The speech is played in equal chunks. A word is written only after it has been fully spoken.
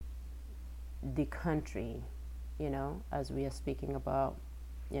the country, as we are speaking about,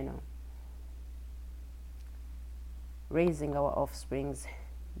 you know, raising our offsprings,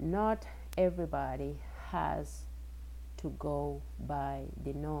 not everybody has to go by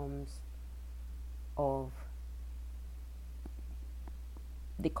the norms of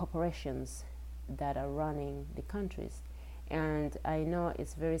the corporations that are running the countries. And I know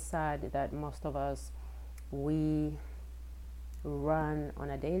it's very sad that most of us, we run on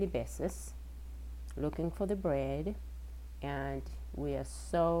a daily basis looking for the bread, and we are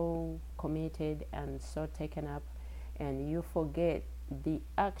so committed and so taken up, and you forget the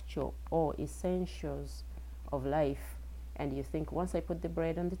actual or essentials of life, and you think once I put the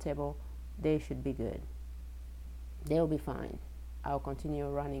bread on the table, they should be good, they'll be fine, I'll continue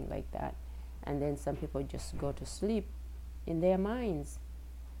running like that. And then some people just go to sleep in their minds,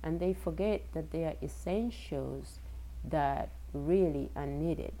 and they forget that there are essentials that really are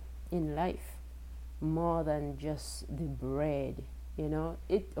needed in life more than just the bread.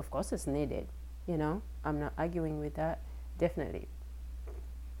 It of course is needed, I'm not arguing with that. Definitely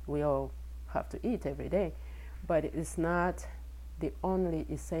we all have to eat every day, but it's not the only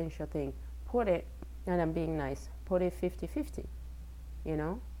essential thing. Put it, and I'm being nice, put it 50-50.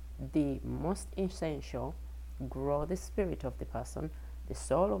 The most essential, grow the spirit of the person, the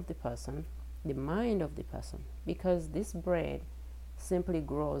soul of the person, the mind of the person, because this bread simply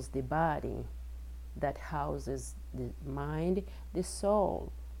grows the body that houses the mind, the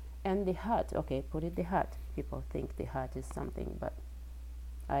soul, and the heart. Okay, put it the heart. People think the heart is something, but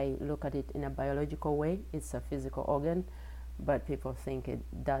I look at it in a biological way. It's a physical organ, but people think it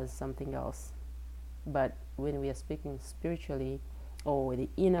does something else. But when we are speaking spiritually, or the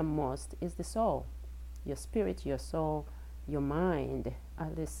innermost is the soul, your spirit, your soul, your mind.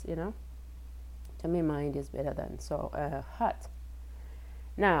 At least, to me, mind is better than heart.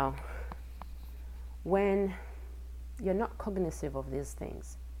 Now, when you're not cognizant of these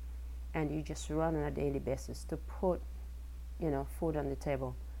things, and you just run on a daily basis to put, food on the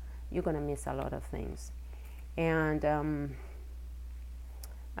table, you're gonna miss a lot of things. And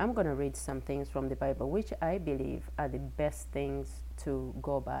I'm going to read some things from the Bible, which I believe are the best things to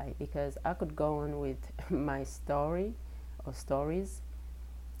go by, because I could go on with my story or stories,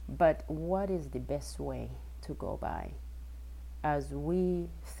 but what is the best way to go by? As we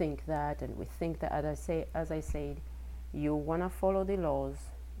think that, and we think that, as I said, you want to follow the laws,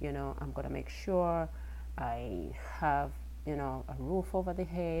 I'm going to make sure I have, a roof over the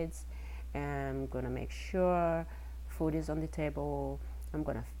heads, and I'm going to make sure food is on the table, I'm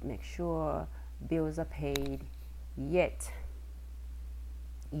going to make sure bills are paid. Yet,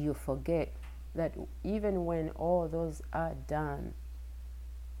 you forget that even when all those are done,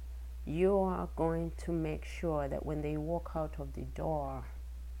 you are going to make sure that when they walk out of the door,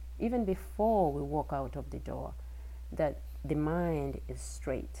 even before we walk out of the door, that the mind is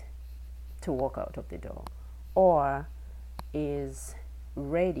straight to walk out of the door, or is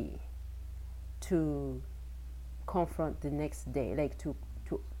ready to confront the next day, like to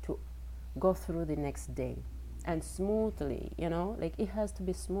go through the next day, and smoothly, like it has to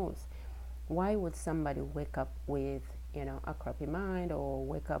be smooth. Why would somebody wake up with, a crappy mind, or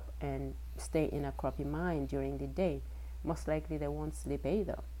wake up and stay in a crappy mind during the day? Most likely they won't sleep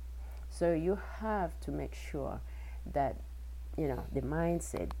either. So you have to make sure that, the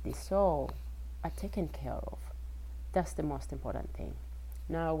mindset, the soul are taken care of. That's the most important thing.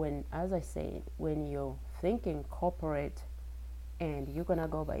 Now, as I said, when you're thinking corporate and you're gonna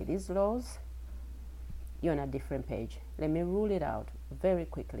go by these laws, you're on a different page. Let me rule it out very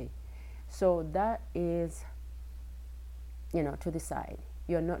quickly. So that is, to the side.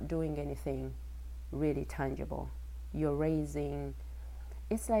 You're not doing anything really tangible. You're raising,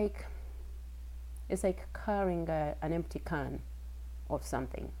 it's like carrying an empty can of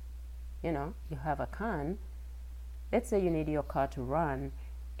something. You have a can. Let's say you need your car to run,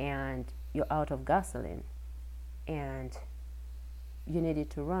 and you're out of gasoline, and you need it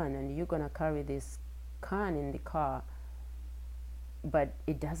to run, and you're going to carry this can in the car, but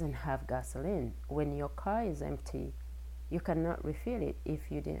it doesn't have gasoline. When your car is empty, you cannot refill it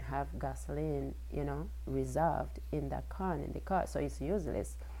if you didn't have gasoline, reserved in that can in the car. So it's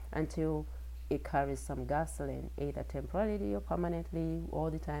useless until it carries some gasoline, either temporarily or permanently, all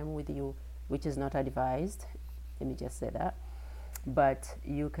the time with you, which is not advised. Let me just say that. But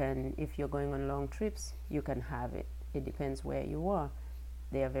you can, if you're going on long trips, you can have it. It depends where you are.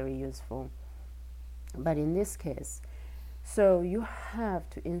 They are very useful. But in this case, so you have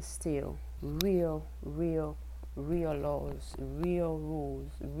to instill real laws, real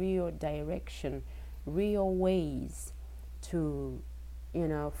rules, real direction, real ways to,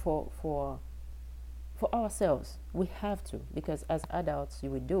 for for ourselves. We have to, because as adults,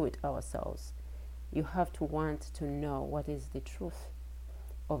 we do it ourselves. You have to want to know what is the truth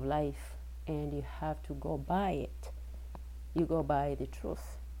of life, and you have to go by it. You go by the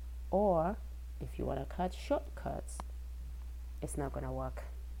truth. Or if you want to cut shortcuts, it's not going to work.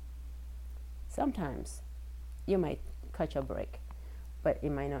 Sometimes you might catch a break, but it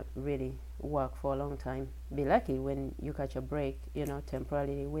might not really work for a long time. Be lucky when you catch a break,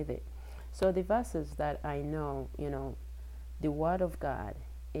 temporarily with it. So the verses that I know, the Word of God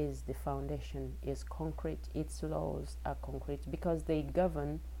is the foundation, is concrete. Its laws are concrete because they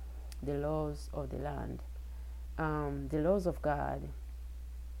govern the laws of the land. The laws of God,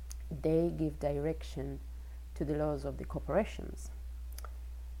 they give direction to the laws of the corporations.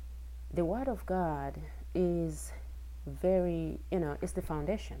 The Word of God is very, it's the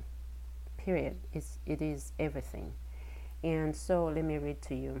foundation, period. It is everything. And so let me read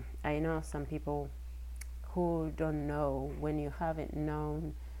to you. I know some people who don't know, when you haven't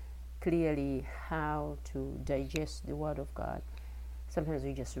known clearly how to digest the Word of God, sometimes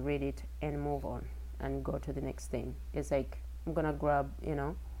we just read it and move on and go to the next thing. It's like, I'm going to grab,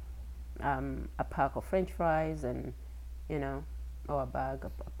 a pack of French fries and, or a bag, a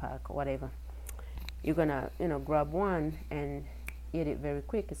pack, or whatever. You're going to, grab one and eat it very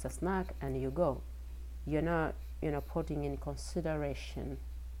quick. It's a snack and you go. You're not, putting in consideration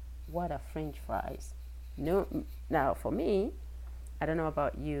what are French fries. No, now for me, I don't know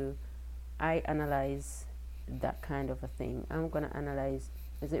about you, I analyze that kind of a thing. I'm going to analyze,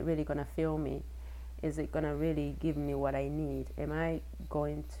 is it really going to fill me? Is it going to really give me what I need? Am I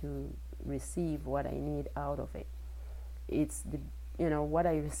going to receive what I need out of it? It's the, what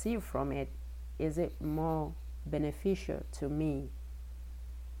I receive from it, is it more beneficial to me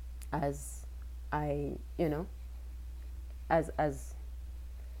as I, as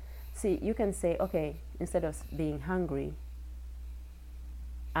see, you can say, okay, instead of being hungry,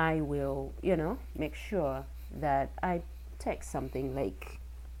 I will, make sure that I take something like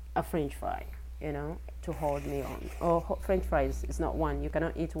a French fry, to hold me on. Or French fries is not one. You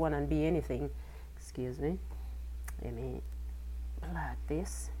cannot eat one and be anything. Excuse me. Let me plug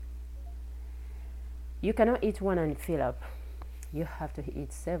this. You cannot eat one and fill up. You have to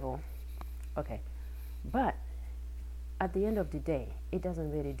eat several. Okay. But at the end of the day, it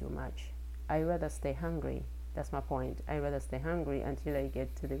doesn't really do much. I rather stay hungry. That's my point. I rather stay hungry until I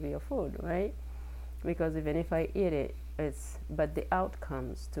get to the real food, right? Because even if I eat it, but the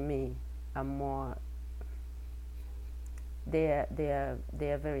outcomes to me are more, they are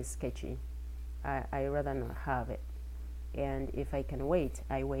very sketchy. I rather not have it. And if I can wait,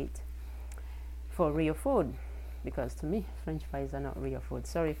 I wait for real food, because to me, French fries are not real food.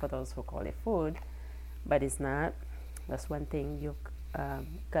 Sorry for those who call it food, but it's not. That's one thing you've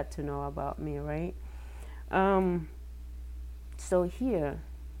got to know about me, right? So here,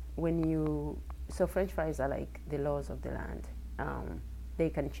 so French fries are like the laws of the land. They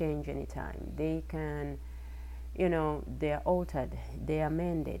can change anytime. They can, they're altered, they are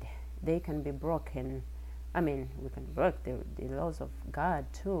amended, they can be broken. I mean, we can break the laws of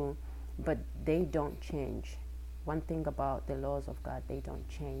God too, but they don't change. One thing about the laws of God, they don't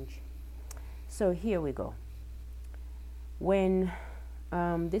change. So here we go. When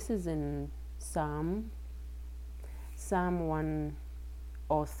this is in Psalm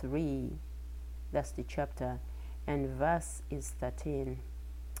 103, that's the chapter, and verse is 13.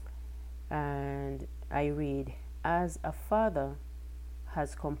 And I read, as a father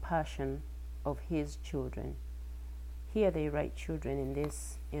has compassion of his children. Here they write children in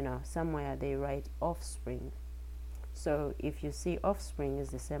this, somewhere they write offspring. So if you see offspring is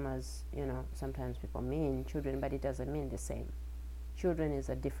the same as, sometimes people mean children, but it doesn't mean the same. Children is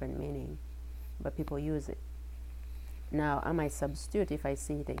a different meaning, but people use it. Now, I might substitute if I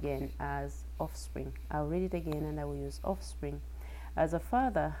see it again as offspring. I'll read it again and I will use offspring. As a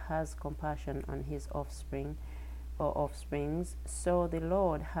father has compassion on his offspring or offsprings, so the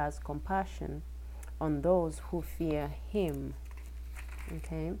Lord has compassion on those who fear him.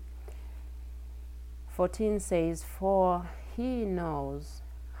 Okay. 14 says, for he knows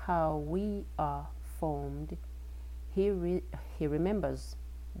how we are formed. He remembers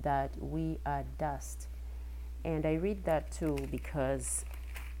that we are dust. And I read that too because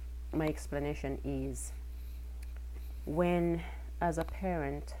my explanation is, when as a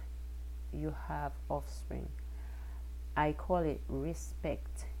parent you have offspring, I call it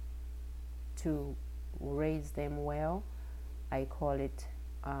respect to raise them well. I call it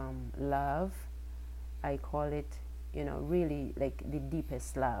love. I call it, really like the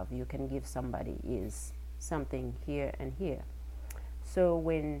deepest love you can give somebody is something here and here. So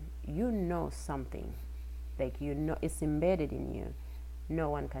when you know something, Like, you know, it's embedded in you. No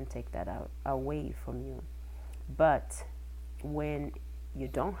one can take that out away from you. But when you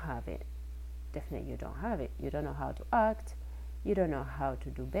don't have it, definitely you don't have it. You don't know how to act. You don't know how to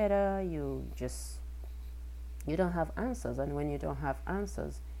do better. You don't have answers. And when you don't have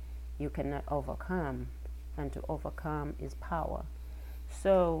answers, you cannot overcome. And to overcome is power.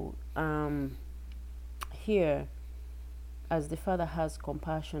 So here, as the Father has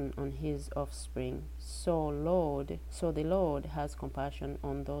compassion on his offspring, so the Lord has compassion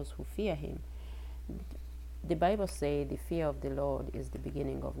on those who fear him. The Bible says the fear of the Lord is the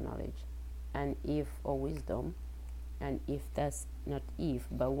beginning of knowledge, and if or wisdom, and if that's not if,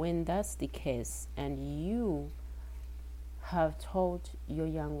 but when that's the case, and you have taught your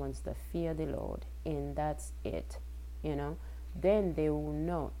young ones to fear the Lord, and that's it, then they will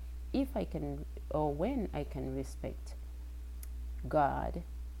know if I can, or when I can respect God,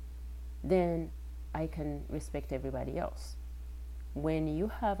 then I can respect everybody else. When you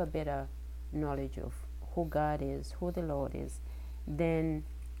have a better knowledge of who God is, who the Lord is, then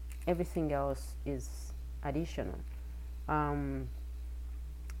everything else is additional.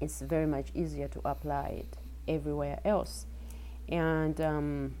 It's very much easier to apply it everywhere else.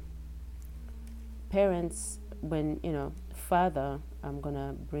 And parents, when, father, I'm going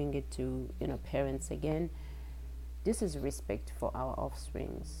to bring it to, parents again. This is respect for our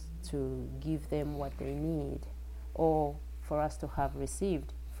offsprings, to give them what they need, or for us to have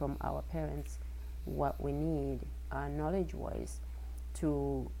received from our parents what we need, knowledge-wise,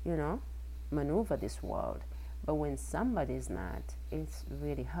 to, maneuver this world. But when somebody is not, it's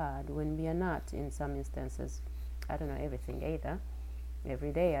really hard. When we are not, in some instances, I don't know everything either.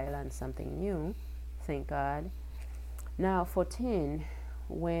 Every day I learn something new, thank God. Now 14,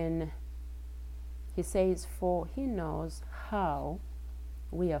 when he says, for he knows how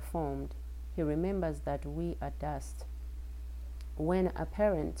we are formed, he remembers that we are dust. When a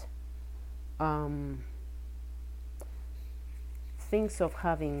parent thinks of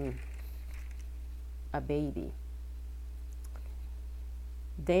having a baby,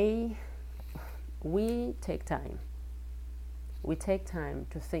 we take time. We take time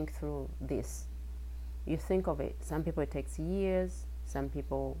to think through this. You think of it, some people it takes years, some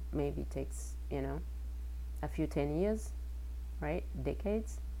people maybe it takes, a few 10 years, right?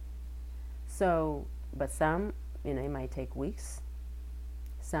 Decades. So, but some, it might take weeks.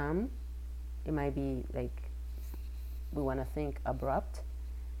 Some, it might be like, we want to think abrupt.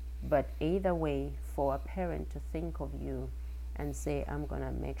 But either way, for a parent to think of you and say, I'm going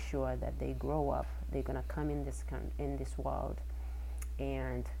to make sure that they grow up, they're going to come in this world,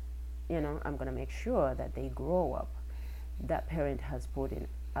 and, I'm going to make sure that they grow up. That parent has put in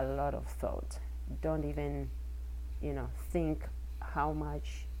a lot of thought. Don't even, think how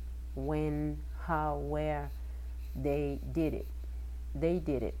much, when, how, where they did it. They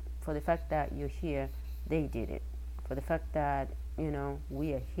did it. For the fact that you're here, they did it. For the fact that,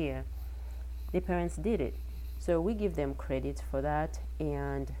 we are here, the parents did it. So we give them credit for that,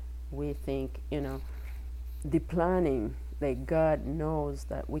 and we think, the planning, like God knows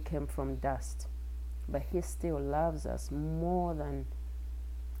that we came from dust, but he still loves us more than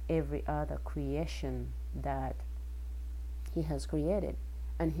every other creation that he has created.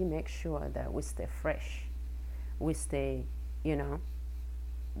 And he makes sure that we stay fresh. We stay,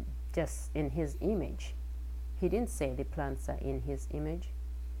 just in his image. He didn't say the plants are in his image.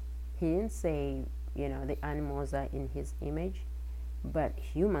 He didn't say, the animals are in his image. But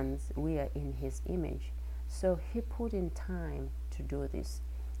humans, we are in his image. So he put in time to do this.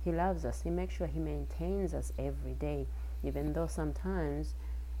 He loves us. He makes sure he maintains us every day. Even though sometimes,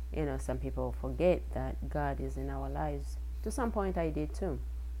 some people forget that God is in our lives. To some point I did too.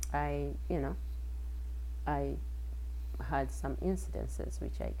 I had some incidences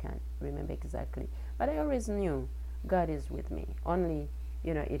which I can't remember exactly. But I always knew God is with me. Only,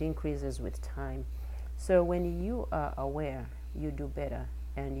 it increases with time. So when you are aware, you do better,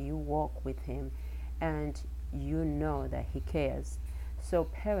 and you walk with him, and you know that he cares. So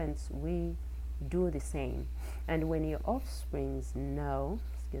parents, we do the same. And when your offsprings know,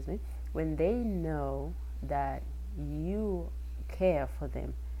 when they know that you care for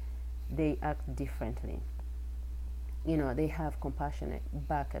them, they act differently. They have compassionate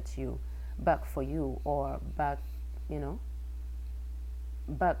back for you, or back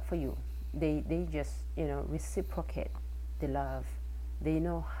for you. They just, reciprocate the love. They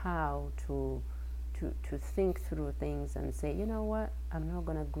know how to think through things and say, you know what, I'm not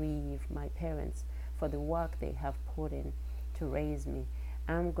going to grieve my parents for the work they have put in to raise me.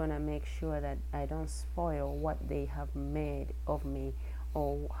 I'm going to make sure that I don't spoil what they have made of me,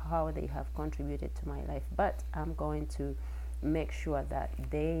 or how they have contributed to my life, but I'm going to make sure that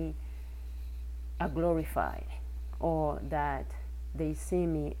they are glorified, or that they see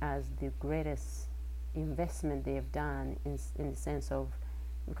me as the greatest investment they have done in the sense of,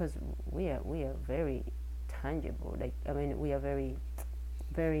 because we are very tangible. Like, I mean, we are very,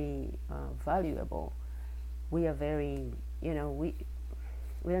 very valuable. We are very, we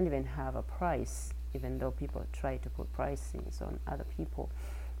don't even have a price, even though people try to put pricings on other people.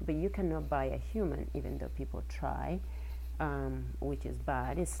 But you cannot buy a human, even though people try, which is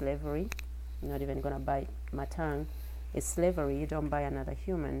bad. It's slavery. I'm not even going to bite my tongue. It's slavery. You don't buy another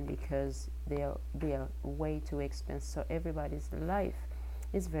human because they are way too expensive. So everybody's life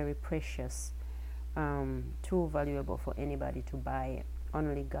is very precious, too valuable for anybody to buy.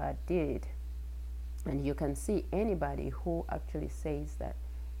 Only God did. And you can see anybody who actually says that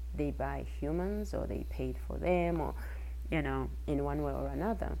they buy humans, or they paid for them, or in one way or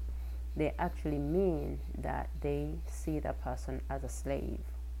another, they actually mean that they see that person as a slave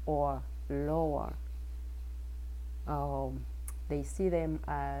or lower. They see them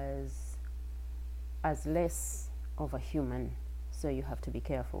as less of a human. So you have to be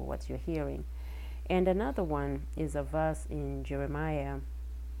careful what you're hearing. And another one is a verse in Jeremiah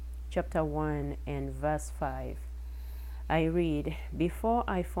chapter 1 and verse 5. I read, "Before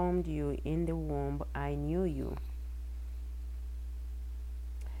I formed you in the womb, I knew you.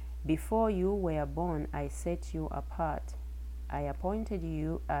 Before you were born, I set you apart. I appointed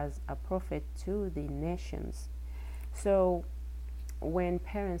you as a prophet to the nations." So when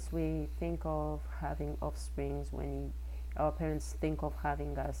parents, we think of having offsprings, when our parents think of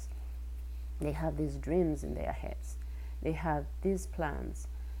having us, they have these dreams in their heads. They have these plans.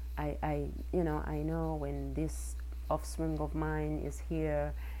 I know when this offspring of mine is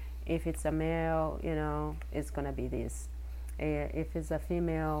here, if it's a male, it's gonna be this. If it's a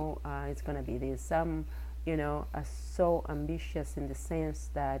female, it's gonna be this. Some, are so ambitious in the sense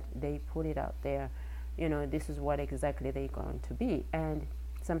that they put it out there. This is what exactly they're going to be, and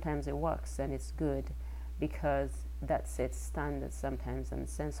sometimes it works and it's good, because that sets standards sometimes and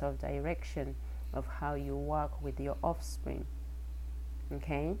sense of direction of how you work with your offspring.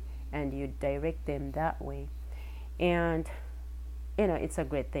 Okay, and you direct them that way, and it's a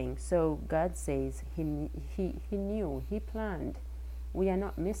great thing. So God says he knew, he planned. We are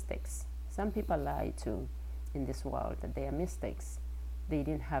not mistakes. Some people lie to in this world that they are mistakes. They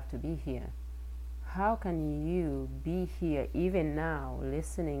didn't have to be here. How can you be here even now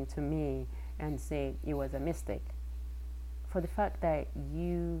listening to me and say it was a mistake? For the fact that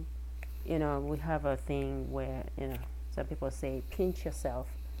we have a thing where some people say pinch yourself.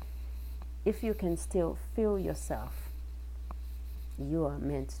 If you can still feel yourself, you are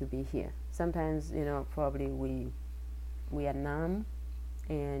meant to be here. Sometimes probably we are numb,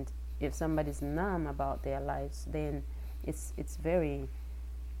 and if somebody's numb about their lives, then it's very,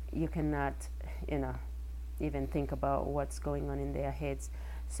 you cannot even think about what's going on in their heads.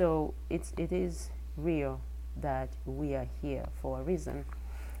 So it is real that we are here for a reason,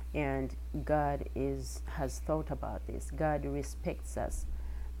 and God has thought about this. God respects us.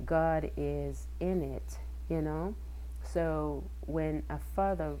 God is in it, So when a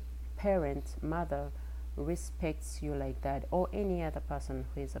father, parent, mother respects you like that, or any other person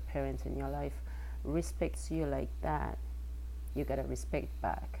who is a parent in your life respects you like that, you gotta respect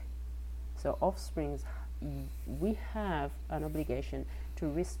back. So offsprings, we have an obligation to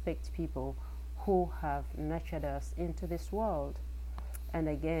respect people who have nurtured us into this world. And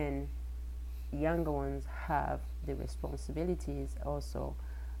again, younger ones have the responsibilities also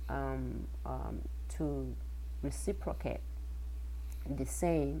to reciprocate the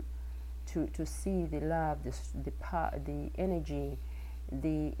same, to see the love, the energy,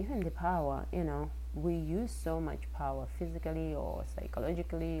 even the power. We use so much power, physically or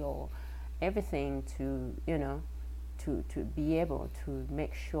psychologically or everything, to to be able to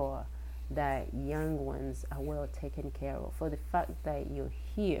make sure that young ones are well taken care of. For the fact that you're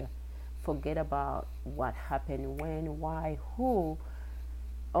here, forget about what happened, when, why, who,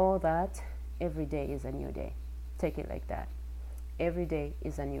 all that. Every day is a new day. Take it like that. Every day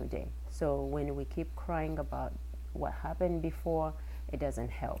is a new day. So when we keep crying about what happened before, it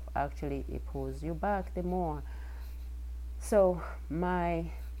doesn't help. Actually, it pulls you back the more. So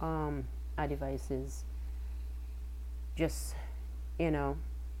my advice is just,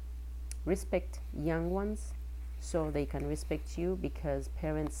 respect young ones so they can respect you, because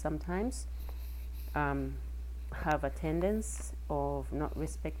parents sometimes have a tendency of not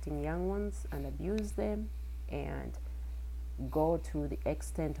respecting young ones and abuse them, and go to the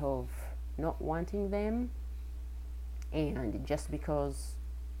extent of not wanting them And just because,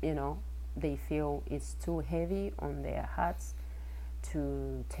 you know, they feel it's too heavy on their hearts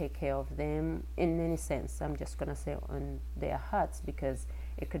to take care of them in any sense. I'm just gonna say on their hearts, because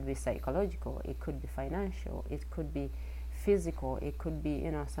it could be psychological, it could be financial, it could be physical, it could be,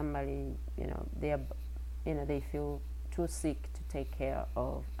 you know, somebody, you know, they feel too sick to take care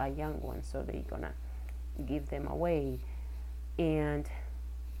of a young one, so they're gonna give them away. And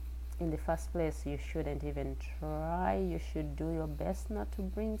in the first place, you shouldn't even try. You should do your best not to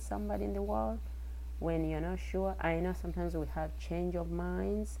bring somebody in the world when you're not sure. I know sometimes we have change of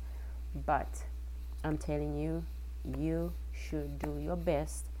minds, but I'm telling you, you should do your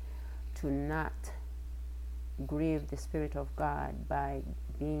best to not grieve the Spirit of God by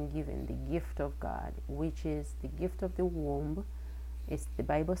being given the gift of God, which is the gift of the womb. It's, the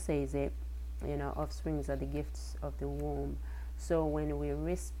Bible says it, you know, offsprings are the gifts of the womb. So when we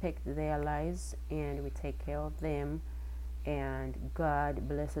respect their lives and we take care of them, and God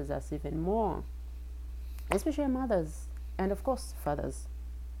blesses us even more, especially mothers and of course fathers.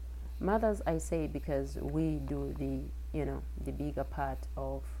 Mothers, I say, because we do the, you know, the bigger part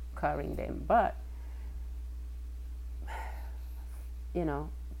of carrying them. But, you know,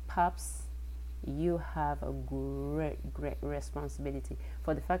 pops, you have a great responsibility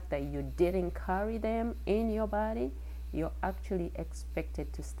for the fact that you didn't carry them in your body. You're actually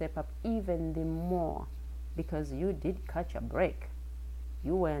expected to step up even the more, because you did catch a break.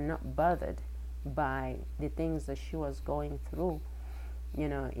 You were not bothered by the things that she was going through, you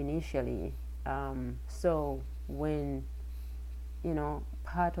know, initially. So when, you know,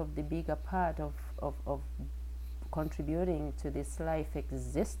 part of the bigger part of contributing to this life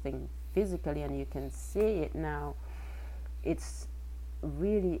existing physically, and you can see it now, it's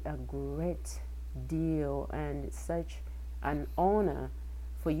really a great deal and such an honor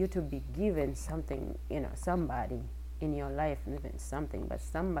for you to be given something, you know, somebody in your life, not even something, but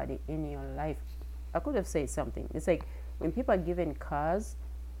somebody in your life. I could have said something. It's like when people are given cars,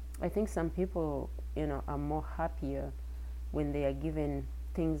 I think some people, you know, are more happier when they are given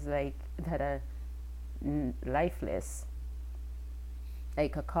things like that are lifeless,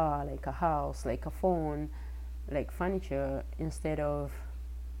 like a car, like a house, like a phone, like furniture, instead of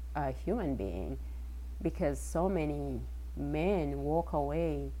a human being, because so many men walk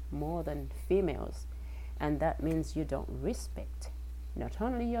away more than females, and that means you don't respect not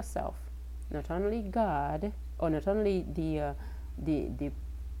only yourself, not only God, or not only the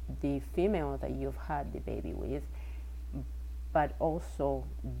female that you've had the baby with, but also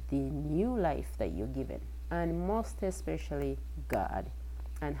the new life that you're given, and most especially God.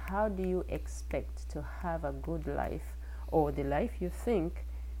 And how do you expect to have a good life, or the life you think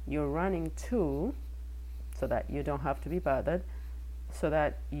you're running to, so that you don't have to be bothered, so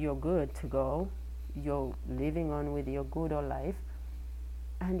that you're good to go, you're living on with your good old life,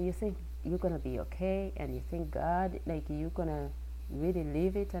 and you think you're gonna be okay, and you think God, like, you're gonna really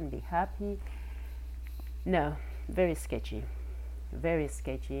live it and be happy? No, very sketchy, very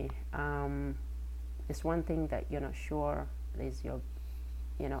sketchy. It's one thing that you're not sure is your,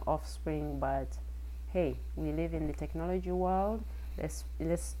 you know, offspring, but hey, we live in the technology world. Let's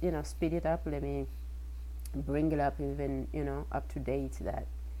you know, speed it up. Let me bring it up even, you know, up to date, that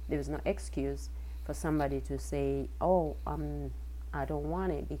there's no excuse for somebody to say, oh, I don't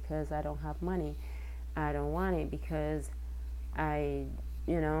want it because I don't have money. I don't want it because I,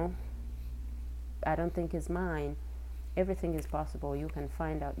 you know, I don't think it's mine. Everything is possible. You can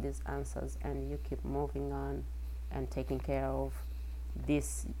find out these answers, and you keep moving on and taking care of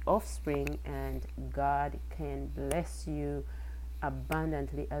this offspring, and God can bless you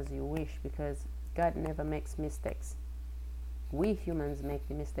abundantly as you wish, because God never makes mistakes. We humans make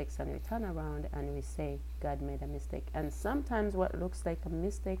the mistakes, and we turn around and we say God made a mistake. And sometimes what looks like a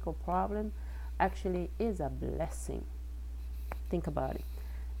mistake or problem actually is a blessing. Think about it.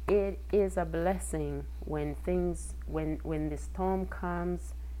 It is a blessing when things, when the storm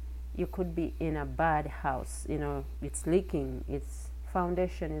comes. You could be in a bad house, you know, it's leaking, its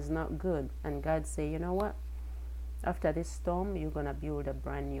foundation is not good, and God say, you know what, after this storm you're gonna build a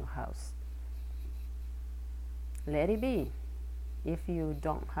brand new house. Let it be. If you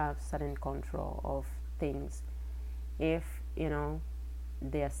don't have certain control of things, if, you know,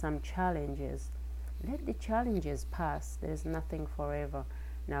 there are some challenges, let the challenges pass. There's nothing forever.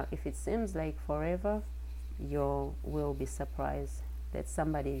 Now, if it seems like forever, you will be surprised. Let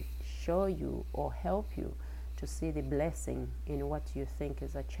somebody show you or help you to see the blessing in what you think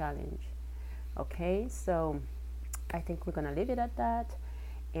is a challenge. Okay, so I think we're going to leave it at that,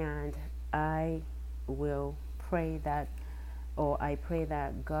 and I will pray that or I pray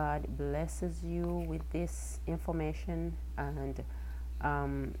that God blesses you with this information, and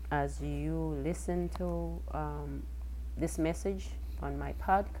as you listen to this message on my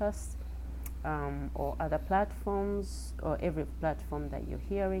podcast, or other platforms, or every platform that you're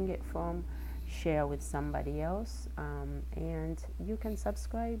hearing it from, share with somebody else, and you can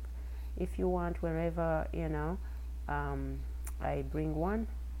subscribe if you want. Wherever I bring one,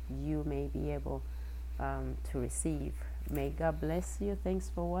 you may be able to receive. May God bless you. Thanks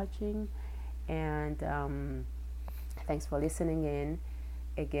for watching, and thanks for listening in.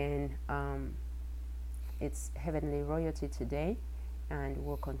 Again, it's Heavenly Royalty today, and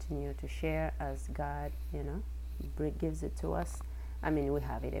we'll continue to share as God, gives it to us. I mean, we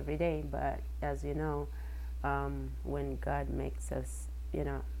have it every day, but as you know, when God makes us,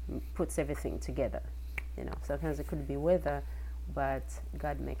 puts everything together, sometimes it could be weather, but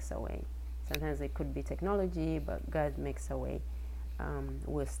God makes a way. Sometimes it could be technology, but God makes a way.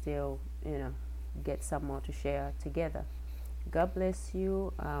 We'll still, get some more to share together. God bless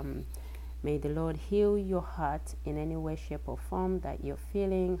you. May the Lord heal your heart in any way, shape, or form that you're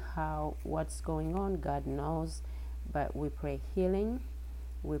feeling. What's going on, God knows. But we pray healing.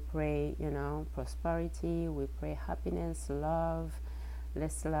 We pray, prosperity. We pray happiness, love.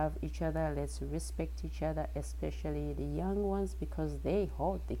 Let's love each other. Let's respect each other, especially the young ones, because they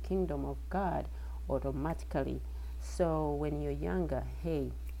hold the kingdom of God automatically. So when you're younger,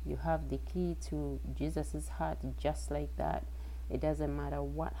 hey, you have the key to Jesus's heart just like that. It doesn't matter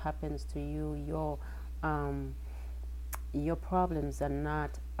what happens to you. Your problems are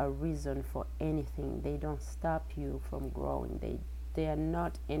not a reason for anything. They don't stop you from growing. They are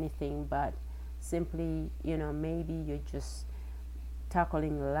not anything but simply, maybe you're just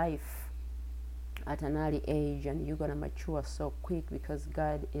tackling life at an early age, and you're going to mature so quick because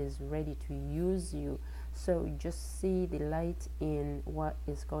God is ready to use you. So just see the light in what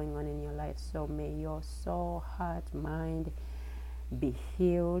is going on in your life. So may your soul, heart, mind be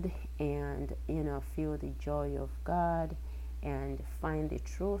healed, and feel the joy of God, and find the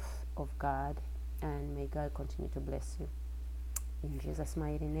truth of God, and may God continue to bless you. In Jesus'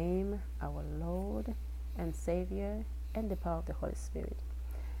 mighty name, our Lord and Savior, and the power of the Holy Spirit.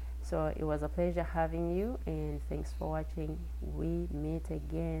 So it was a pleasure having you, and thanks for watching. We meet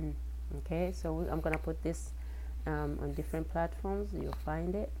again. Okay, so I'm gonna put this on different platforms. You'll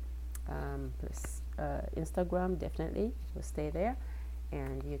find it. Plus Instagram, definitely will stay there,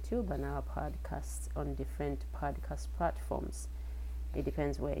 and YouTube, and our podcasts on different podcast platforms. It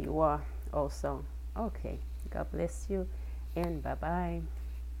depends where you are also. Okay, God bless you, and bye bye.